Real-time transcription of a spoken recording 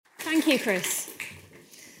Thank you, Chris.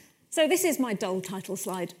 So this is my dull title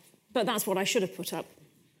slide, but that's what I should have put up.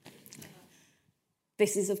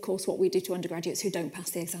 This is, of course, what we do to undergraduates who don't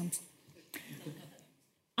pass the exams.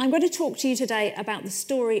 I'm going to talk to you today about the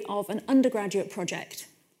story of an undergraduate project.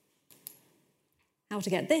 How to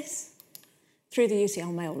get this through the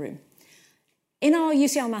UCL mailroom. In our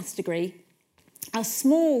UCL Maths degree, a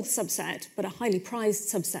small subset, but a highly prized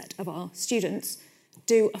subset of our students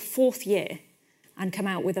do a fourth year and come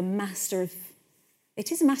out with a Master of...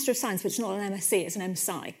 It is a Master of Science, but it's not an MSc, it's an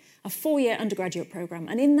MSci, a 4-year undergraduate programme.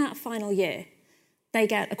 And in that final year, they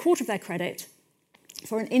get a quarter of their credit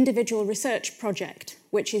for an individual research project,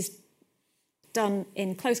 which is done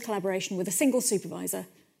in close collaboration with a single supervisor,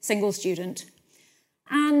 single student.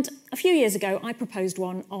 And a few years ago, I proposed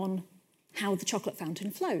one on how the chocolate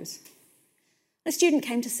fountain flows. A student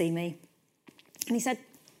came to see me, and he said,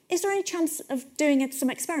 is there any chance of doing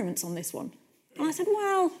some experiments on this one? And I said,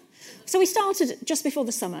 well... So we started just before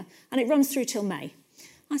the summer, and it runs through till May.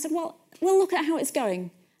 I said, well, we'll look at how it's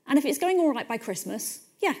going. And if it's going all right by Christmas,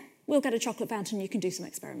 yeah, we'll get a chocolate fountain and you can do some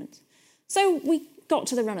experiments. So we got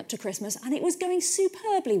to the run-up to Christmas, and it was going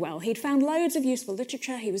superbly well. He'd found loads of useful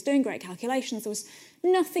literature. He was doing great calculations. There was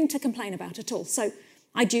nothing to complain about at all. So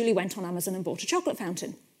I duly went on Amazon and bought a chocolate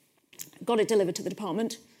fountain. Got it delivered to the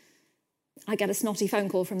department. I get a snotty phone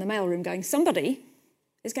call from the mailroom going, somebody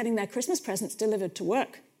is getting their Christmas presents delivered to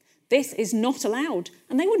work. This is not allowed.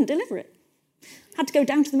 And they wouldn't deliver it. Had to go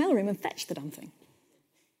down to the mailroom and fetch the damn thing.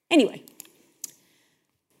 Anyway,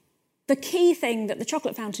 the key thing that the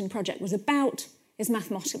Chocolate Fountain project was about is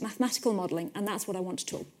mathematical modelling, and that's what I want to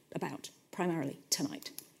talk about primarily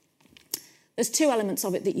tonight. There's two elements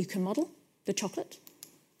of it that you can model, the chocolate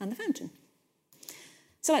and the fountain.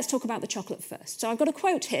 So let's talk about the chocolate first. So I've got a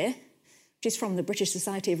quote here, which is from the British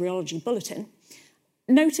Society of Rheology Bulletin.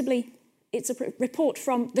 Notably, it's a report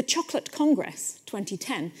from the Chocolate Congress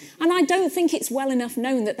 2010, and I don't think it's well enough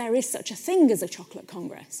known that there is such a thing as a chocolate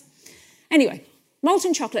congress. Anyway,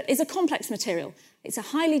 molten chocolate is a complex material. It's a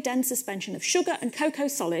highly dense suspension of sugar and cocoa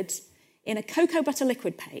solids in a cocoa butter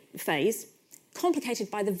liquid phase, complicated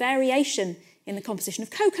by the variation in the composition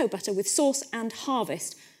of cocoa butter with source and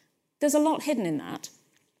harvest. There's a lot hidden in that.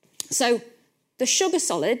 So the sugar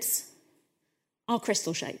solids are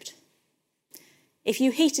crystal-shaped. If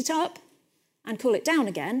you heat it up and cool it down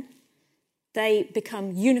again, they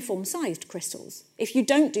become uniform-sized crystals. If you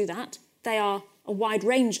don't do that, they are a wide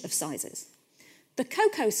range of sizes. The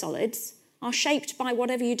cocoa solids are shaped by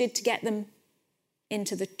whatever you did to get them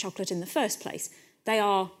into the chocolate in the first place. They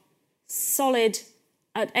are solid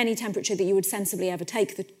at any temperature that you would sensibly ever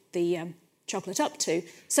take the chocolate up to,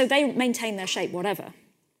 so they maintain their shape whatever.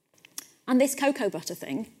 And this cocoa butter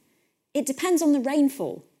thing, it depends on the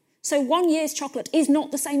rainfall. So 1 year's chocolate is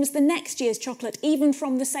not the same as the next year's chocolate, even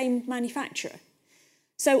from the same manufacturer.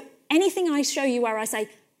 So anything I show you where I say,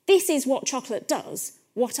 this is what chocolate does,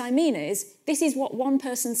 what I mean is, this is what one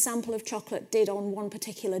person's sample of chocolate did on one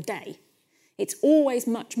particular day. It's always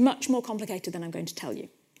much, much more complicated than I'm going to tell you.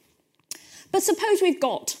 But suppose we've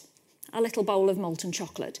got a little bowl of molten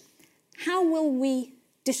chocolate. How will we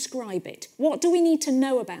describe it? What do we need to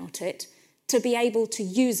know about it to be able to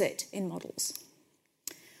use it in models?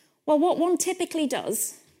 Well, what one typically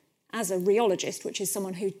does as a rheologist, which is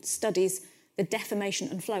someone who studies the deformation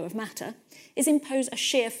and flow of matter, is impose a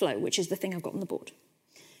shear flow, which is the thing I've got on the board.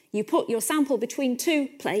 You put your sample between two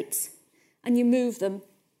plates and you move them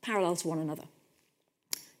parallel to one another.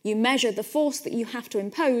 You measure the force that you have to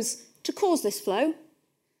impose to cause this flow,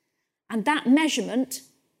 and that measurement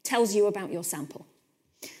tells you about your sample.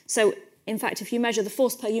 So, in fact, if you measure the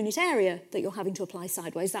force per unit area that you're having to apply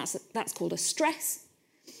sideways, that's called a stress.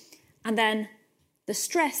 And then the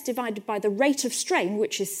stress divided by the rate of strain,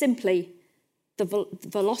 which is simply the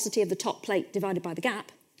velocity of the top plate divided by the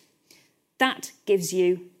gap, that gives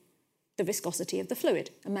you the viscosity of the fluid,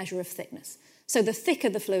 a measure of thickness. So the thicker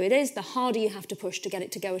the fluid is, the harder you have to push to get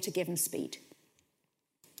it to go at a given speed.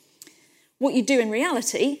 What you do in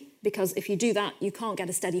reality, because if you do that, you can't get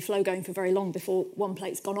a steady flow going for very long before one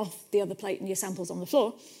plate's gone off the other plate and your sample's on the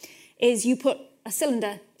floor, is you put a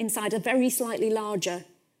cylinder inside a very slightly larger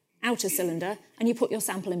outer cylinder, and you put your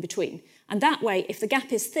sample in between. And that way, if the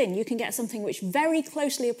gap is thin, you can get something which very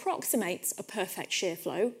closely approximates a perfect shear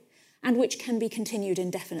flow and which can be continued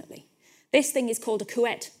indefinitely. This thing is called a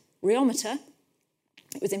Couette rheometer.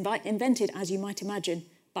 It was invented, as you might imagine,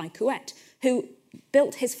 by Couette, who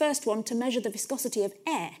built his first one to measure the viscosity of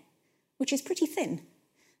air, which is pretty thin.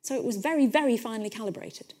 So it was very, very finely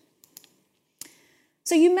calibrated.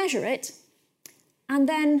 So you measure it, and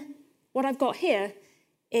then what I've got here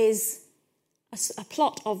is a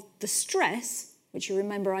plot of the stress which you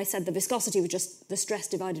remember I said the viscosity was just the stress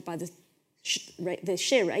divided by the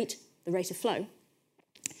shear rate, the rate of flow.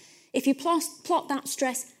 If you plot that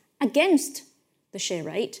stress against the shear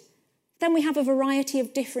rate, then we have a variety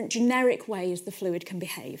of different generic ways the fluid can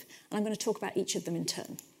behave. And I'm going to talk about each of them in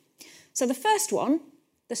turn. So the first one,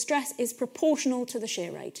 the stress is proportional to the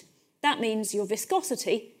shear rate. That means your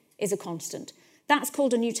viscosity is a constant. That's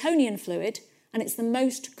called a Newtonian fluid, and it's the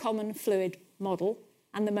most common fluid model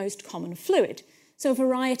and the most common fluid. So a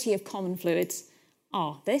variety of common fluids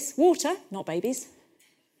are this: water, not babies.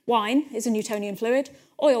 Wine is a Newtonian fluid.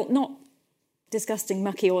 Oil, not disgusting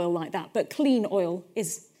mucky oil like that, but clean oil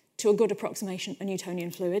is, to a good approximation, a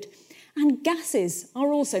Newtonian fluid. And gases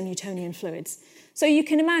are also Newtonian fluids. So you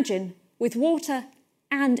can imagine, with water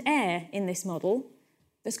and air in this model,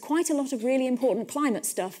 there's quite a lot of really important climate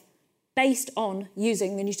stuff based on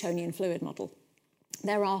using the Newtonian fluid model.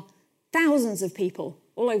 There are thousands of people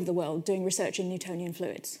all over the world doing research in Newtonian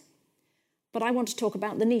fluids. But I want to talk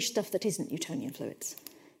about the niche stuff that isn't Newtonian fluids.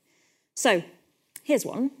 So here's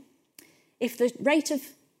one. If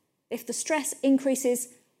the stress increases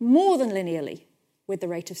more than linearly with the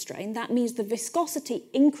rate of strain, that means the viscosity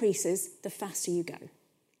increases the faster you go,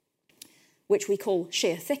 which we call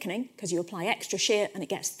shear thickening, because you apply extra shear and it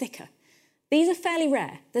gets thicker. These are fairly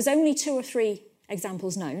rare. There's only 2 or 3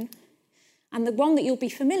 examples known. And the one that you'll be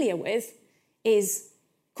familiar with is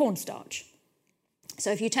cornstarch.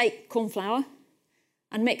 So if you take corn flour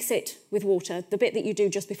and mix it with water, the bit that you do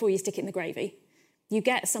just before you stick it in the gravy, you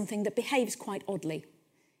get something that behaves quite oddly.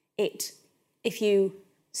 If you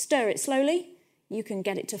stir it slowly, you can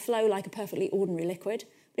get it to flow like a perfectly ordinary liquid.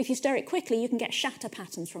 But if you stir it quickly, you can get shatter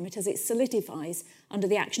patterns from it as it solidifies under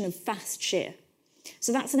the action of fast shear.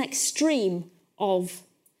 So that's an extreme of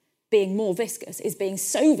being more viscous, is being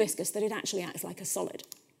so viscous that it actually acts like a solid.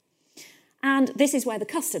 And this is where the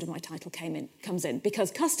custard of my title comes in, because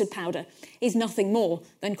custard powder is nothing more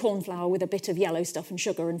than corn flour with a bit of yellow stuff and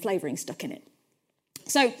sugar and flavouring stuck in it.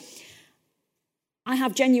 So I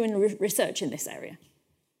have genuine research in this area.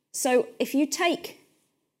 So if you take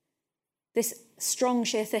this strong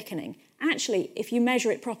shear thickening, actually, if you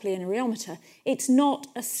measure it properly in a rheometer, it's not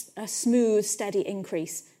a smooth, steady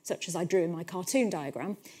increase, such as I drew in my cartoon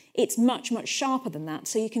diagram. It's much, much sharper than that.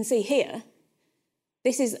 So you can see here,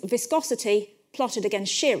 this is viscosity plotted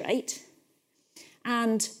against shear rate.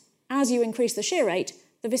 And as you increase the shear rate,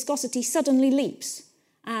 the viscosity suddenly leaps.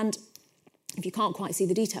 And if you can't quite see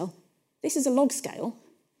the detail, this is a log scale.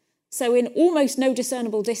 So in almost no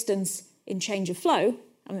discernible distance in change of flow,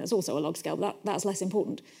 I mean, that's also a log scale, but that's less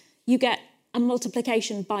important, you get a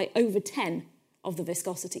multiplication by over 10 of the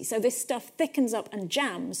viscosity. So this stuff thickens up and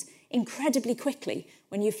jams incredibly quickly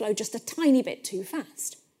when you flow just a tiny bit too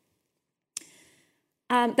fast.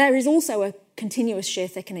 There is also a continuous shear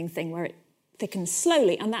thickening thing where it thickens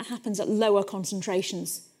slowly, and that happens at lower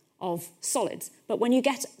concentrations of solids. But when you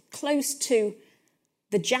get close to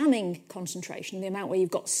the jamming concentration, the amount where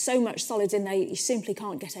you've got so much solids in there you simply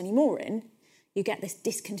can't get any more in, you get this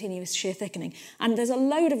discontinuous shear thickening. And there's a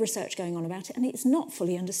load of research going on about it, and it's not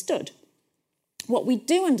fully understood. What we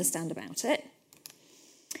do understand about it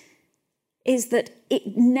is that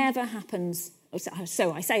it never happens.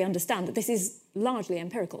 So I say understand, but this is largely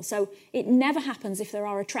empirical. So it never happens if there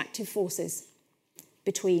are attractive forces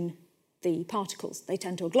between the particles. They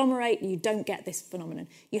tend to agglomerate, you don't get this phenomenon.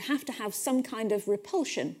 You have to have some kind of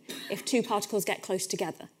repulsion if 2 particles get close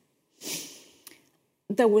together.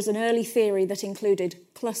 There was an early theory that included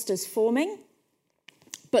clusters forming,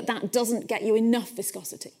 but that doesn't get you enough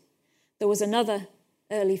viscosity. There was another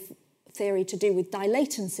early theory to do with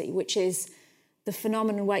dilatancy, which is the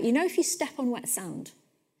phenomenon where, you know, if you step on wet sand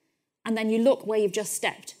and then you look where you've just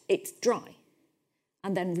stepped, it's dry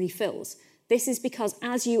and then refills. This is because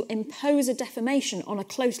as you impose a deformation on a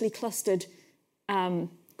closely clustered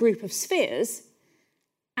group of spheres,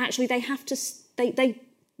 actually they have to,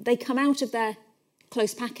 they come out of their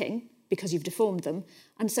close packing because you've deformed them,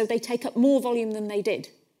 and so they take up more volume than they did,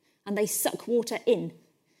 and they suck water in.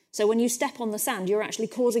 So when you step on the sand, you're actually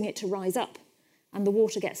causing it to rise up, and the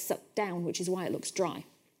water gets sucked down, which is why it looks dry.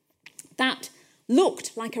 That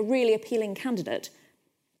looked like a really appealing candidate,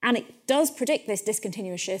 and it does predict this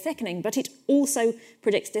discontinuous shear thickening, but it also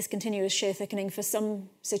predicts discontinuous shear thickening for some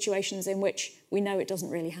situations in which we know it doesn't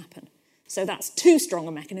really happen. So that's too strong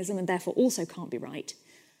a mechanism and therefore also can't be right.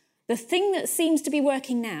 The thing that seems to be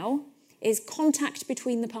working now is contact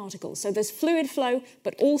between the particles. So there's fluid flow,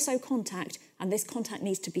 but also contact, and this contact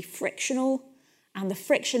needs to be frictional, and the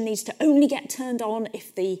friction needs to only get turned on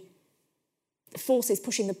if the forces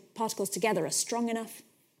pushing the particles together are strong enough.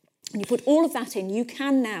 When you put all of that in, you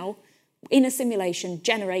can now in a simulation,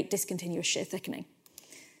 generate discontinuous shear thickening.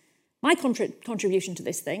 My contribution to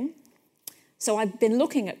this thing, so I've been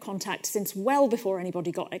looking at contact since well before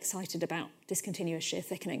anybody got excited about discontinuous shear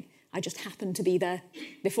thickening. I just happened to be there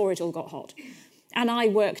before it all got hot. And I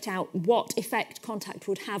worked out what effect contact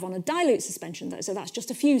would have on a dilute suspension, so that's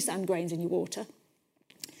just a few sand grains in your water,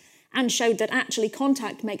 and showed that actually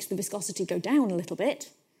contact makes the viscosity go down a little bit,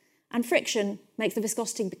 and friction makes the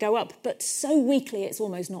viscosity go up, but so weakly it's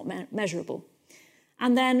almost not measurable.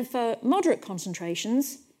 And then for moderate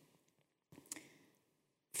concentrations,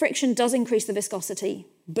 friction does increase the viscosity,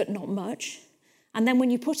 but not much. And then when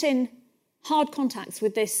you put in hard contacts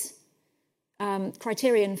with this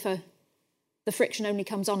criterion for the friction only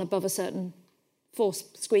comes on above a certain force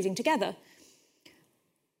squeezing together,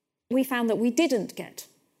 we found that we didn't get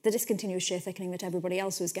the discontinuous shear thickening that everybody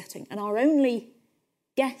else was getting. And our only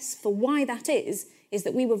guess for why that is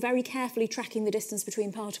that we were very carefully tracking the distance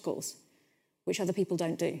between particles, which other people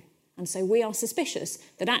don't do. And so we are suspicious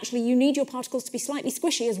that actually you need your particles to be slightly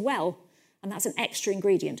squishy as well, and that's an extra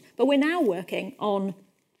ingredient. But we're now working on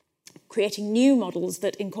creating new models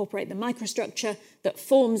that incorporate the microstructure that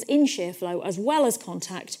forms in shear flow as well as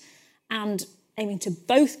contact, and aiming to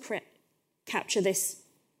both capture this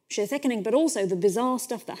shear thickening, but also the bizarre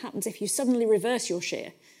stuff that happens if you suddenly reverse your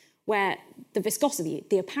shear, where the viscosity,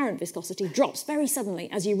 the apparent viscosity, drops very suddenly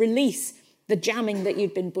as you release the jamming that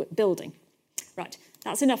you'd been building. Right,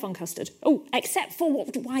 that's enough on custard. Oh, except for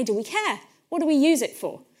why do we care? What do we use it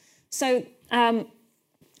for? So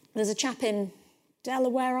there's a chap in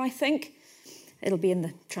Delaware, I think, it'll be in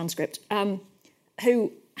the transcript,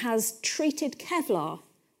 who has treated Kevlar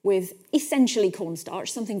with essentially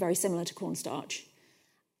cornstarch, something very similar to cornstarch,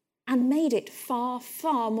 and made it far,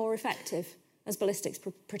 far more effective as ballistics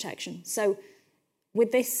protection. So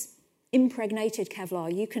with this impregnated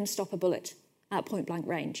Kevlar, you can stop a bullet at point-blank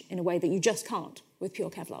range in a way that you just can't with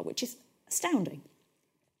pure Kevlar, which is astounding.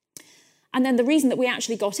 And then the reason that we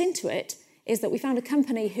actually got into it is that we found a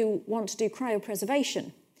company who want to do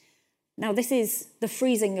cryopreservation. Now, this is the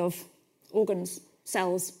freezing of organs,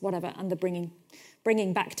 cells, whatever, and the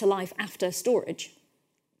bringing back to life after storage.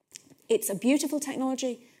 It's a beautiful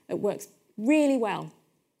technology. It works really well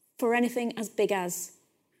for anything as big as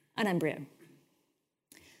an embryo.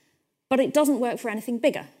 But it doesn't work for anything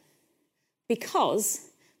bigger, because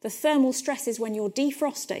the thermal stresses when you're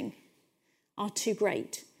defrosting are too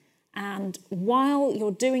great. And while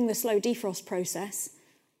you're doing the slow defrost process,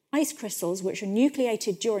 ice crystals, which are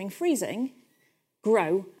nucleated during freezing,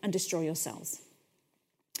 grow and destroy your cells.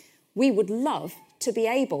 We would love to be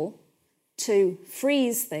able to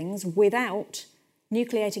freeze things without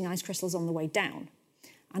nucleating ice crystals on the way down.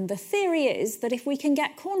 And the theory is that if we can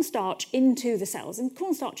get cornstarch into the cells, and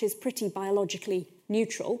cornstarch is pretty biologically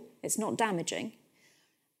neutral, it's not damaging,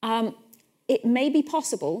 it may be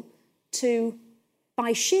possible to,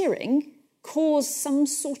 by shearing, cause some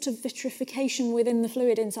sort of vitrification within the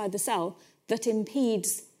fluid inside the cell that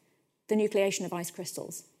impedes the nucleation of ice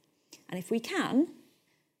crystals. And if we can,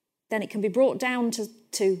 then it can be brought down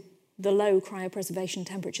to the low cryopreservation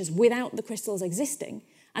temperatures without the crystals existing,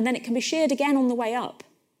 and then it can be sheared again on the way up.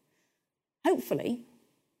 Hopefully,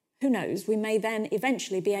 who knows, we may then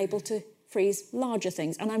eventually be able to freeze larger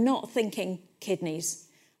things. And I'm not thinking kidneys,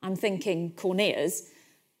 I'm thinking corneas,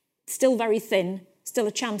 still very thin, still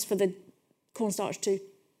a chance for the cornstarch to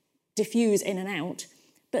diffuse in and out,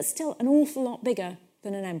 but still an awful lot bigger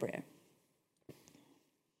than an embryo.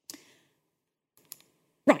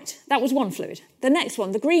 Right, that was one fluid. The next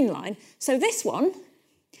one, the green line. So this one,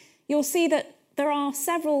 you'll see that there are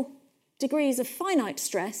several degrees of finite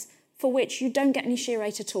stress for which you don't get any shear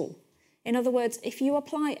rate at all. In other words, if you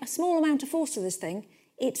apply a small amount of force to this thing,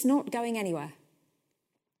 it's not going anywhere.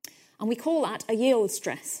 And we call that a yield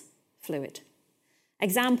stress fluid.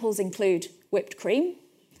 Examples include whipped cream,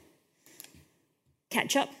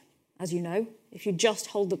 ketchup, as you know. If you just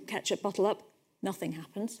hold the ketchup bottle up, nothing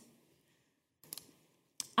happens.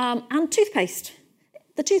 And toothpaste.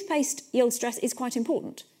 The toothpaste yield stress is quite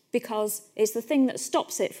important because it's the thing that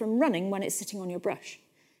stops it from running when it's sitting on your brush.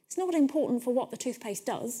 It's not important for what the toothpaste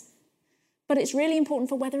does, but it's really important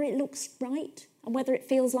for whether it looks right and whether it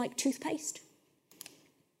feels like toothpaste.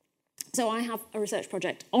 So I have a research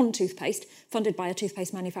project on toothpaste funded by a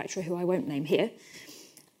toothpaste manufacturer who I won't name here.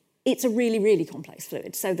 It's a really, really complex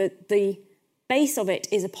fluid. So the base of it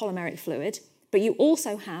is a polymeric fluid, but you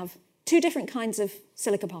also have two different kinds of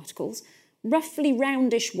silica particles, roughly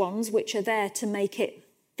roundish ones, which are there to make it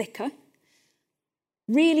thicker,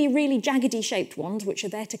 really, really jaggedy shaped ones, which are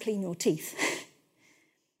there to clean your teeth,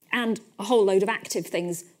 and a whole load of active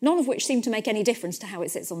things, none of which seem to make any difference to how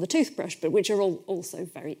it sits on the toothbrush, but which are all also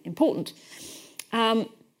very important.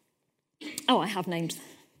 I have named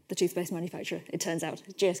the toothpaste manufacturer, it turns out,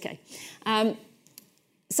 GSK.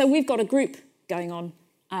 So we've got a group going on,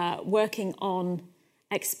 working on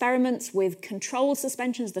experiments with controlled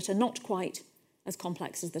suspensions that are not quite as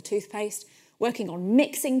complex as the toothpaste, working on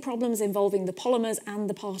mixing problems involving the polymers and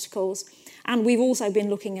the particles, and we've also been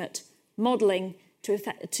looking at modelling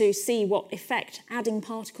to see what effect adding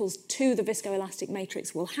particles to the viscoelastic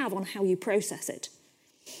matrix will have on how you process it.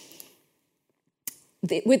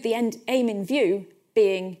 With the aim in view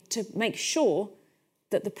being to make sure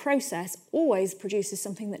that the process always produces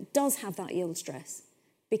something that does have that yield stress,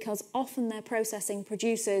 because often their processing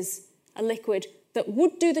produces a liquid that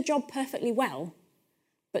would do the job perfectly well,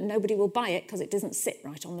 but nobody will buy it because it doesn't sit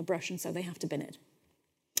right on the brush, and so they have to bin it.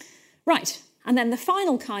 Right, and then the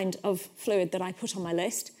final kind of fluid that I put on my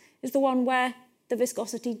list is the one where the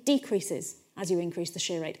viscosity decreases as you increase the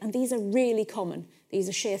shear rate, and these are really common. These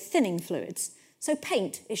are shear thinning fluids. So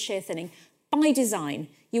paint is shear thinning. By design,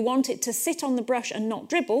 you want it to sit on the brush and not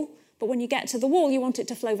dribble, but when you get to the wall, you want it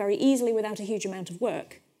to flow very easily without a huge amount of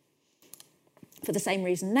work. For the same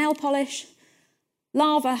reason, nail polish.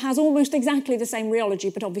 Lava has almost exactly the same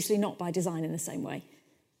rheology, but obviously not by design in the same way.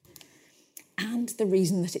 And the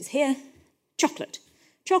reason that it's here, chocolate.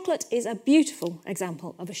 Chocolate is a beautiful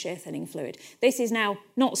example of a shear thinning fluid. This is now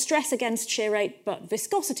not stress against shear rate, but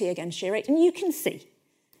viscosity against shear rate, and you can see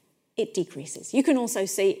it decreases. You can also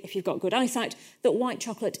see, if you've got good eyesight, that white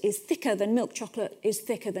chocolate is thicker than milk chocolate is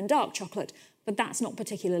thicker than dark chocolate, but that's not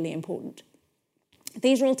particularly important.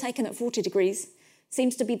 These are all taken at 40 degrees,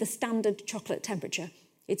 seems to be the standard chocolate temperature.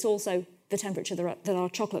 It's also the temperature that our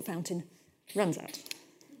chocolate fountain runs at.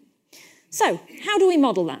 So, how do we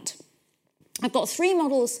model that? I've got 3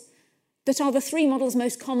 models that are the 3 models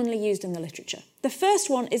most commonly used in the literature. The first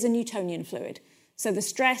one is a Newtonian fluid. So the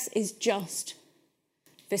stress is just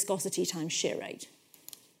viscosity times shear rate.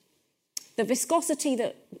 The viscosity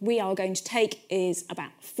that we are going to take is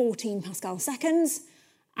about 14 Pascal seconds,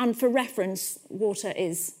 and for reference, water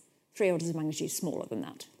is 3 orders of magnitude smaller than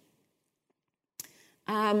that.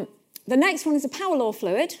 The next one is a power law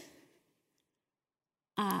fluid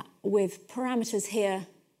with parameters here.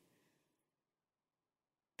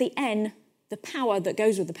 The N, the power that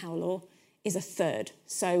goes with the power law, is 1/3.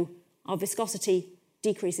 So our viscosity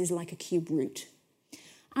decreases like a cube root.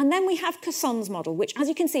 And then we have Casson's model, which, as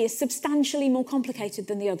you can see, is substantially more complicated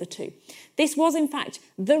than the other 2. This was, in fact,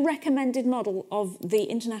 the recommended model of the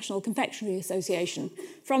International Confectionery Association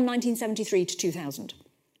from 1973 to 2000,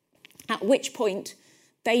 at which point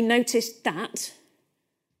they noticed that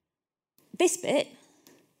this bit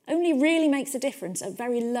only really makes a difference at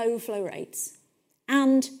very low flow rates,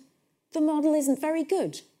 and the model isn't very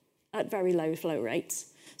good at very low flow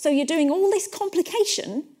rates. So you're doing all this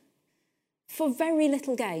complication for very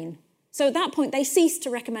little gain. So at that point, they ceased to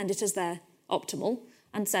recommend it as their optimal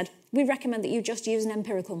and said, we recommend that you just use an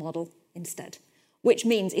empirical model instead, which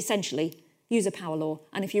means essentially use a power law,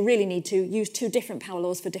 and if you really need to, use 2 different power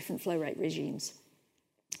laws for different flow rate regimes.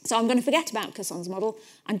 So I'm going to forget about Casson's model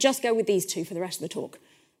and just go with these 2 for the rest of the talk,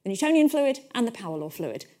 the Newtonian fluid and the power law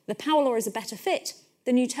fluid. The power law is a better fit.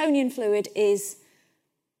 The Newtonian fluid is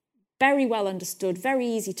very well understood, very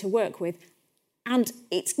easy to work with, and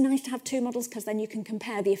it's nice to have 2 models because then you can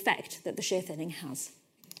compare the effect that the shear thinning has.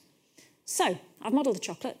 So, I've modelled the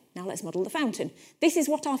chocolate, now let's model the fountain. This is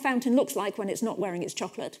what our fountain looks like when it's not wearing its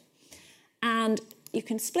chocolate. And you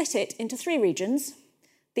can split it into 3 regions: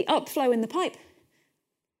 the upflow in the pipe,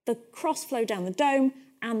 the cross-flow down the dome,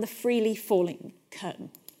 and the freely falling curtain.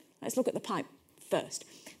 Let's look at the pipe first.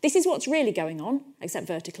 This is what's really going on, except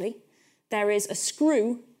vertically. There is a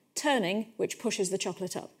screw turning which pushes the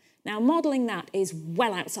chocolate up. Now, modelling that is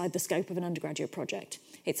well outside the scope of an undergraduate project.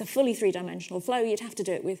 It's a fully 3-dimensional flow. You'd have to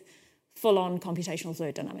do it with full-on computational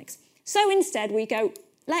fluid dynamics. So instead, we go,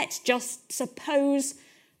 let's just suppose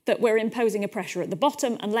that we're imposing a pressure at the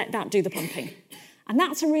bottom and let that do the pumping. And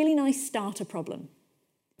that's a really nice starter problem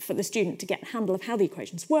for the student to get a handle of how the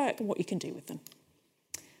equations work and what you can do with them.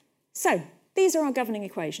 So, these are our governing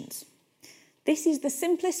equations. This is the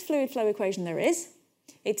simplest fluid flow equation there is.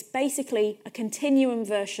 It's basically a continuum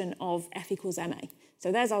version of F equals ma.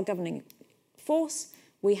 So there's our governing force.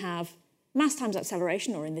 We have mass times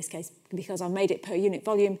acceleration, or in this case, because I've made it per unit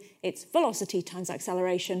volume, it's velocity times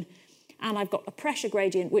acceleration. And I've got a pressure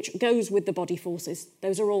gradient which goes with the body forces.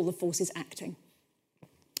 Those are all the forces acting.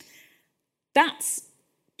 That's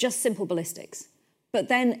just simple ballistics. But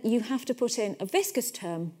then you have to put in a viscous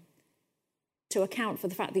term to account for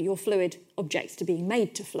the fact that your fluid objects to being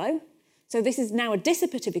made to flow. So this is now a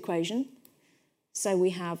dissipative equation. So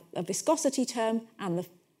we have a viscosity term and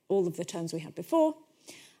all of the terms we had before.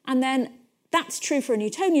 And then that's true for a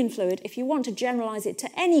Newtonian fluid. If you want to generalise it to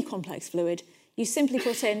any complex fluid, you simply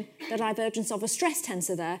put in the divergence of a stress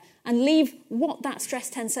tensor there and leave what that stress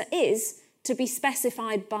tensor is to be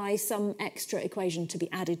specified by some extra equation to be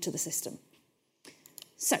added to the system.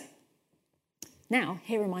 So, now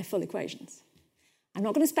here are my full equations. I'm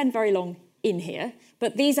not going to spend very long in here,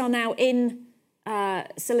 but these are now in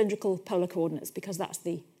cylindrical polar coordinates because that's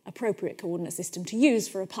the appropriate coordinate system to use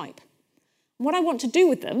for a pipe. And what I want to do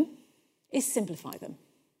with them is simplify them.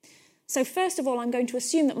 So first of all, I'm going to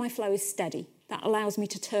assume that my flow is steady. That allows me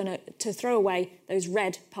to throw away those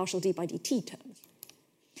red partial d by dt terms.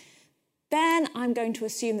 Then I'm going to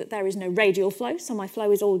assume that there is no radial flow, so my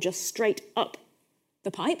flow is all just straight up the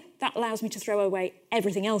pipe. That allows me to throw away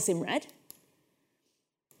everything else in red.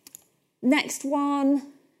 Next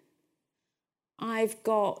one, I've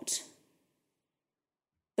got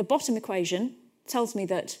the bottom equation tells me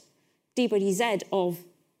that d by dz of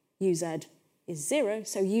uz is 0,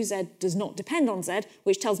 so uz does not depend on z,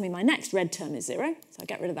 which tells me my next red term is 0, so I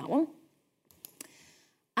get rid of that one.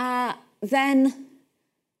 Then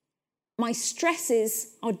my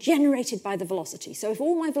stresses are generated by the velocity. So if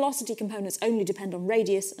all my velocity components only depend on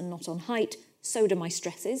radius and not on height, so do my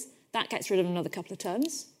stresses. That gets rid of another couple of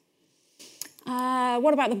terms.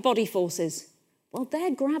 What about the body forces? Well,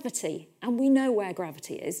 they're gravity, and we know where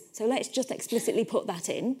gravity is, so let's just explicitly put that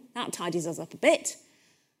in. That tidies us up a bit.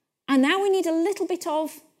 And now we need a little bit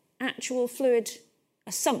of actual fluid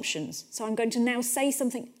assumptions. So I'm going to now say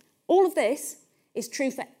something. All of this is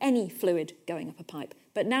true for any fluid going up a pipe.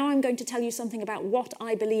 But now I'm going to tell you something about what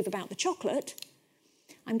I believe about the chocolate.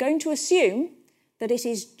 I'm going to assume that it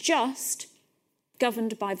is just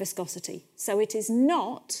governed by viscosity. So it is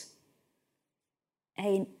not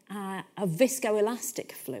a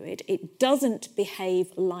viscoelastic fluid. It doesn't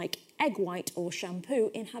behave like egg white or shampoo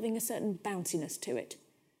in having a certain bounciness to it.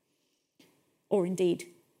 Or indeed,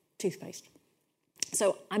 toothpaste.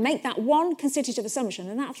 So I make that one constitutive assumption,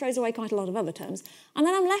 and that throws away quite a lot of other terms. And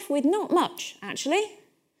then I'm left with not much, actually.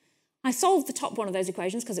 I solved the top one of those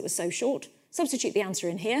equations because it was so short. Substitute the answer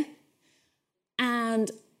in here. And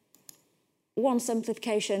one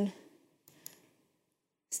simplification.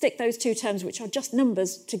 Stick those two terms, which are just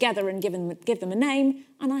numbers, together and give them a name,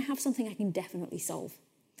 and I have something I can definitely solve.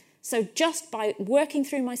 So just by working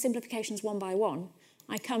through my simplifications one by one,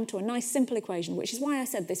 I come to a nice simple equation, which is why I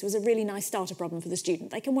said this was a really nice starter problem for the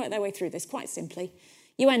student. They can work their way through this quite simply.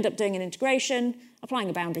 You end up doing an integration, applying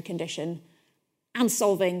a boundary condition, and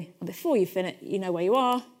solving, and before you finish, you know where you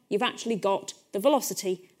are, you've actually got the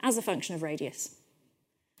velocity as a function of radius.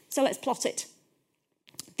 So let's plot it.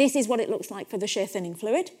 This is what it looks like for the shear thinning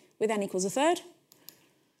fluid with n equals a third.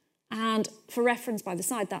 And for reference by the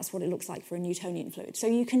side, that's what it looks like for a Newtonian fluid. So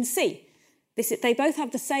you can see they both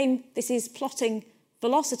have the same, this is plotting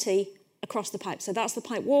velocity across the pipe. So that's the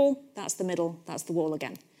pipe wall, that's the middle, that's the wall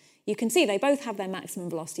again. You can see they both have their maximum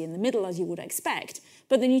velocity in the middle, as you would expect,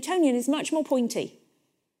 but the Newtonian is much more pointy.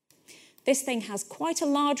 This thing has quite a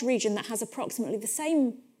large region that has approximately the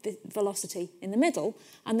same velocity in the middle,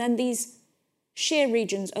 and then these shear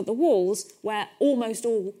regions at the walls where almost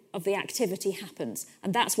all of the activity happens,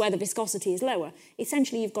 and that's where the viscosity is lower.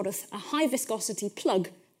 Essentially, you've got a high viscosity plug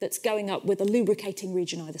that's going up with a lubricating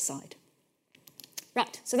region either side.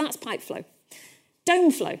 Right, so that's pipe flow.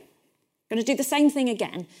 Dome flow. I'm going to do the same thing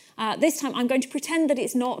again. This time I'm going to pretend that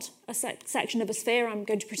it's not a section of a sphere. I'm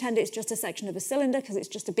going to pretend it's just a section of a cylinder because it's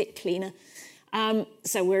just a bit cleaner.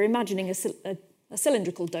 So we're imagining a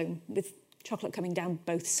cylindrical dome with chocolate coming down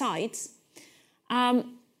both sides.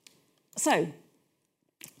 So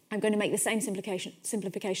I'm going to make the same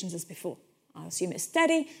simplifications as before. I'll assume it's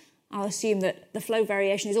steady. I'll assume that the flow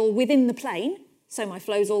variation is all within the plane. So my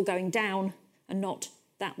flow's all going down and not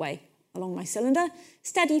that way along my cylinder.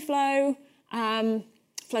 Steady flow, flow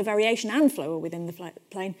variation and flow are within the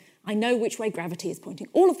plane. I know which way gravity is pointing.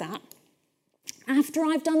 All of that. After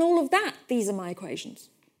I've done all of that, these are my equations.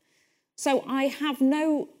 So I have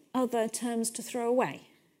no other terms to throw away.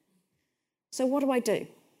 So what do?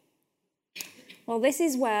 Well, this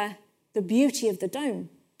is where the beauty of the dome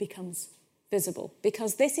becomes visible,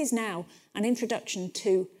 because this is now an introduction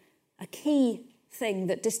to a key thing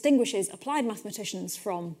that distinguishes applied mathematicians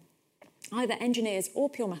from either engineers or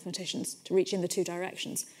pure mathematicians to reach in the two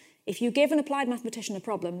directions. If you give an applied mathematician a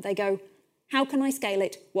problem, they go, how can I scale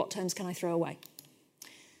it? What terms can I throw away?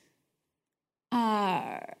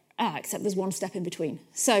 Except there's one step in between.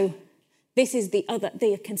 So this is the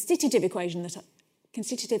constitutive equation,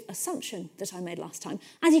 constitutive assumption that I made last time.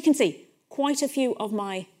 As you can see, quite a few of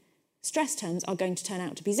my stress terms are going to turn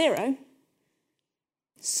out to be 0.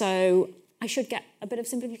 So I should get a bit of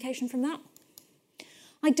simplification from that.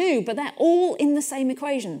 I do, but they're all in the same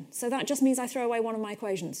equation. So that just means I throw away one of my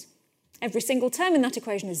equations. Every single term in that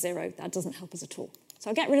equation is 0. That doesn't help us at all. So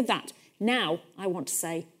I'll get rid of that. Now I want to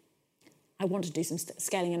say, I want to do some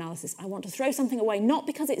scaling analysis. I want to throw something away, not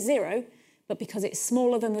because it's 0, but because it's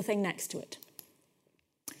smaller than the thing next to it.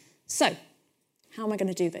 So how am I going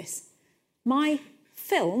to do this? My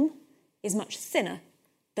film is much thinner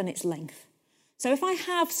than its length. So if I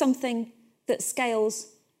have something that scales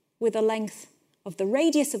with a length of the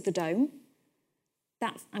radius of the dome,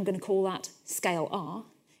 I'm going to call that scale R.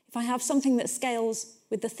 If I have something that scales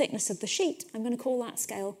with the thickness of the sheet, I'm going to call that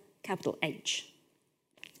scale capital H.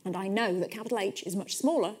 And I know that capital H is much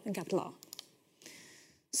smaller than capital R.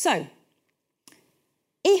 So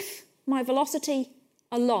if my velocity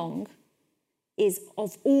along is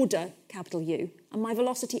of order capital U, and my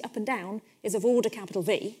velocity up and down is of order capital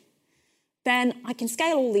V, then I can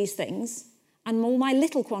scale all these things, and all my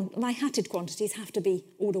hatted quantities have to be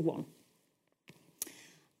order 1.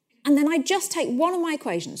 And then I just take one of my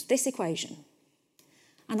equations, this equation,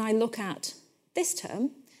 and I look at this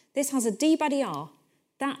term. This has a d by dr.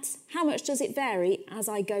 That's how much does it vary as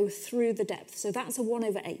I go through the depth. So that's a 1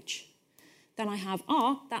 over h. Then I have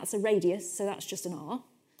r, that's a radius, so that's just an r.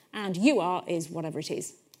 And ur is whatever it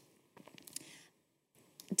is.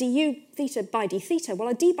 du theta by d theta, well,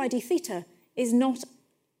 a d by d theta is not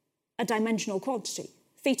a dimensional quantity.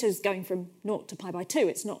 Theta is going from 0 to pi by 2.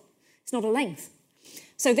 It's not a length.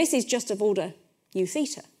 So this is just of order u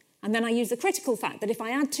theta. And then I use the critical fact that if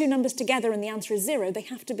I add two numbers together and the answer is 0, they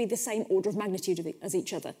have to be the same order of magnitude as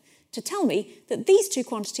each other to tell me that these two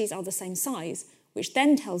quantities are the same size, which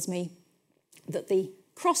then tells me that the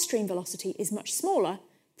cross-stream velocity is much smaller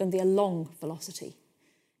than the along velocity.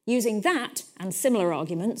 Using that and similar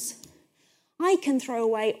arguments, I can throw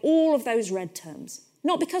away all of those red terms,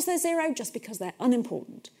 not because they're 0, just because they're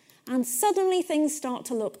unimportant. And suddenly things start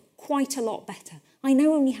to look quite a lot better. I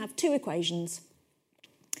now only have two equations,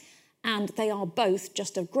 and they are both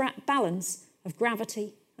just a balance of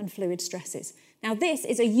gravity and fluid stresses. Now, this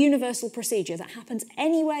is a universal procedure that happens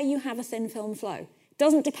anywhere you have a thin film flow. It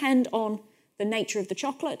doesn't depend on the nature of the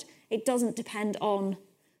chocolate. It doesn't depend on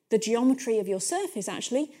the geometry of your surface,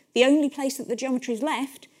 actually. The only place that the geometry is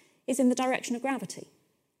left is in the direction of gravity.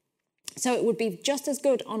 So it would be just as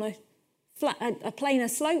good on a planar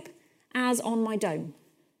slope as on my dome.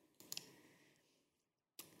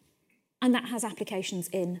 And that has applications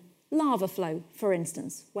in lava flow, for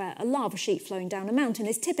instance, where a lava sheet flowing down a mountain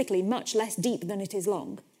is typically much less deep than it is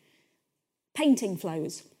long. Painting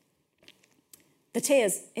flows. The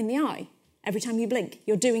tears in the eye, every time you blink,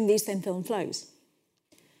 you're doing these thin film flows.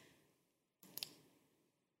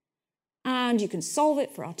 And you can solve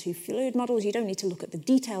it for our two fluid models. You don't need to look at the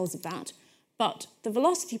details of that, but the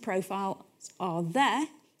velocity profiles are there.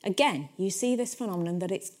 Again, you see this phenomenon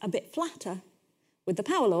that it's a bit flatter with the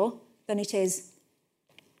power law than it is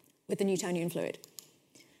with the Newtonian fluid.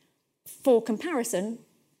 For comparison,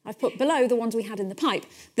 I've put below the ones we had in the pipe.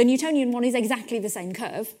 The Newtonian one is exactly the same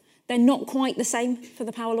curve. They're not quite the same for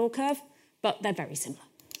the power law curve, but they're very similar.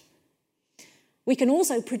 We can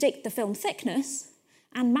also predict the film thickness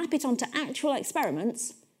and map it onto actual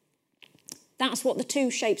experiments. That's what the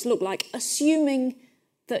two shapes look like, assuming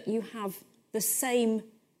that you have the same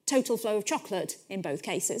total flow of chocolate in both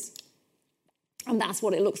cases. And that's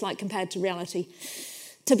what it looks like compared to reality.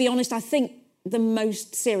 To be honest, I think the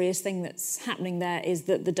most serious thing that's happening there is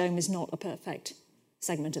that the dome is not a perfect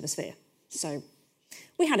segment of a sphere. So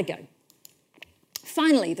we had a go.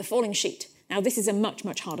 Finally, the falling sheet. Now, this is a much,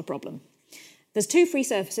 much harder problem. There's two free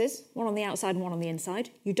surfaces, one on the outside and one on the inside.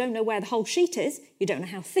 You don't know where the whole sheet is. You don't know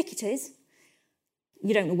how thick it is.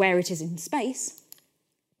 You don't know where it is in space.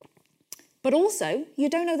 But also, you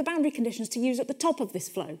don't know the boundary conditions to use at the top of this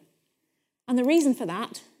flow. And the reason for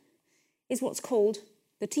that is what's called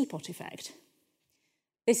the teapot effect.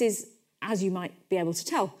 This is, as you might be able to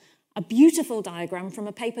tell, a beautiful diagram from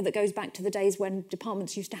a paper that goes back to the days when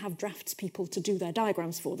departments used to have draftspeople to do their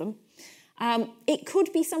diagrams for them. It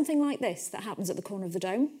could be something like this that happens at the corner of the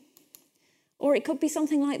dome, or it could be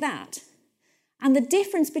something like that. And the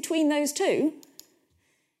difference between those two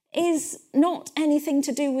is not anything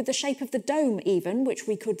to do with the shape of the dome even, which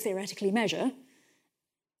we could theoretically measure,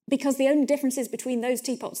 because the only differences between those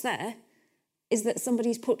teapots there is that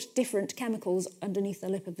somebody's put different chemicals underneath the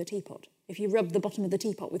lip of the teapot. If you rub the bottom of the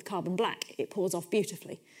teapot with carbon black, it pours off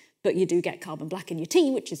beautifully. But you do get carbon black in your tea,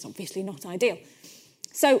 which is obviously not ideal.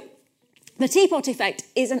 So the teapot effect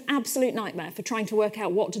is an absolute nightmare for trying to work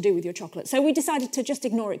out what to do with your chocolate. So we decided to just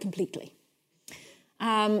ignore it completely.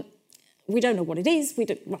 We don't know what it is.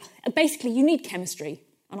 Basically, you need chemistry,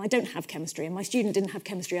 and I don't have chemistry, and my student didn't have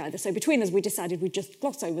chemistry either. So between us, we decided we'd just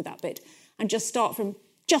gloss over that bit and just start from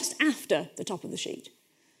just after the top of the sheet.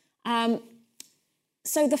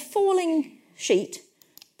 So the falling sheet,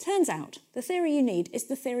 turns out the theory you need is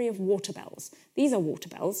the theory of water bells. These are water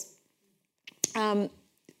bells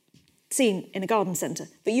seen in a garden centre,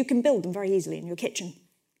 but you can build them very easily in your kitchen.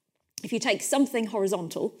 If you take something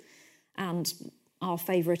horizontal, and our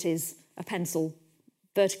favourite is a pencil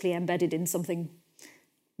vertically embedded in something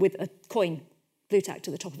with a coin blue tack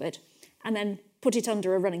to the top of it, and then put it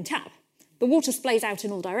under a running tap, the water sprays out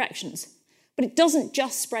in all directions. But it doesn't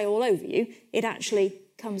just spray all over you, it actually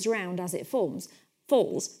comes round as it falls.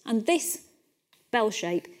 And this bell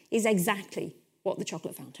shape is exactly what the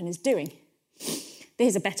chocolate fountain is doing.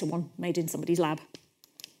 Here's a better one made in somebody's lab.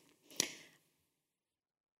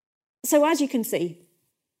 So as you can see,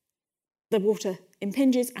 the water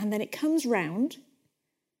impinges and then it comes round,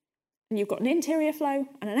 and you've got an interior flow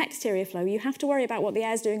and an exterior flow. You have to worry about what the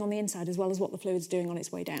air's doing on the inside as well as what the fluid's doing on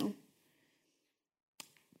its way down.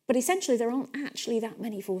 But essentially, there aren't actually that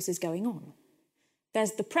many forces going on.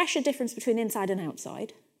 There's the pressure difference between inside and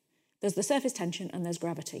outside, there's the surface tension, and there's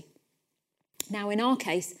gravity. Now, in our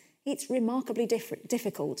case, it's remarkably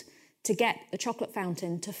difficult to get the chocolate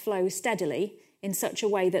fountain to flow steadily in such a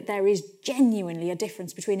way that there is genuinely a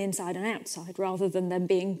difference between inside and outside, rather than them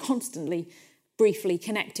being constantly briefly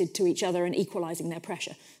connected to each other and equalising their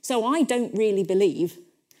pressure. So I don't really believe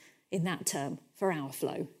in that term for our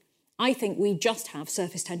flow. I think we just have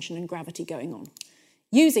surface tension and gravity going on.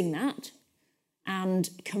 Using that and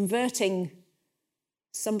converting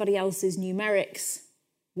somebody else's numerics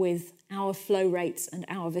with our flow rates and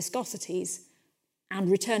our viscosities and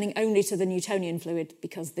returning only to the Newtonian fluid,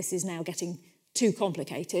 because this is now getting too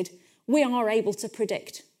complicated, we are able to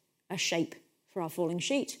predict a shape for our falling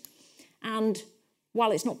sheet. And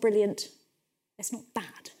while it's not brilliant, it's not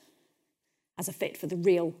bad as a fit for the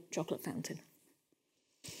real chocolate fountain.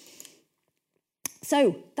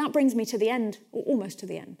 So that brings me to the end, or almost to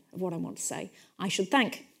the end, of what I want to say. I should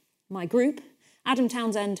thank my group. Adam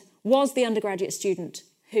Townsend was the undergraduate student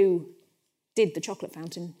who did the chocolate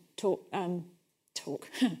fountain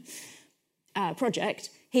project.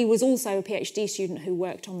 He was also a PhD student who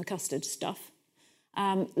worked on the custard stuff.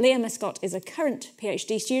 Leah Mescott is a current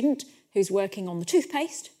PhD student who's working on the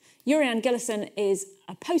toothpaste. Urian Gillison is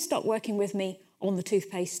a postdoc working with me on the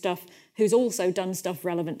toothpaste stuff, who's also done stuff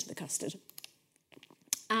relevant to the custard.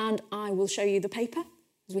 And I will show you the paper,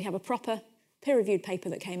 because we have a proper peer-reviewed paper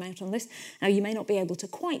that came out on this. Now, you may not be able to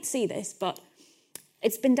quite see this, but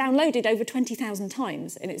it's been downloaded over 20,000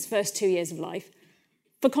 times in its first 2 years of life.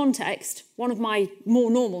 For context, one of my more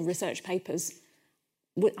normal research papers,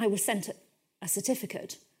 I was sent a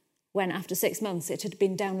certificate when, after 6 months, it had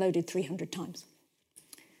been downloaded 300 times.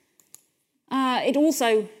 It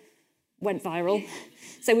also went viral.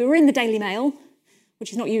 So we were in the Daily Mail,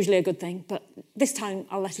 which is not usually a good thing, but this time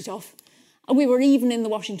I'll let it off. And we were even in the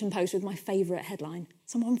Washington Post with my favourite headline.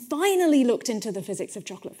 Someone finally looked into the physics of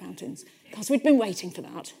chocolate fountains, because we'd been waiting for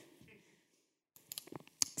that.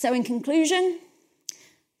 So in conclusion,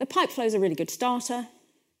 the pipe flow is a really good starter.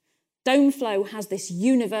 Dome flow has this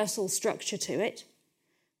universal structure to it.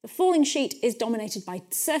 The falling sheet is dominated by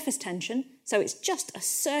surface tension, so it's just a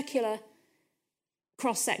circular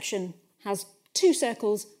cross-section, has two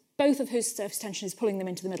circles, both of whose surface tension is pulling them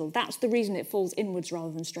into the middle. That's the reason it falls inwards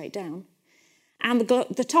rather than straight down. And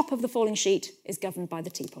the top of the falling sheet is governed by the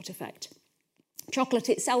teapot effect. Chocolate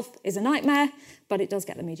itself is a nightmare, but it does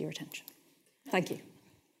get the media attention. Thank you.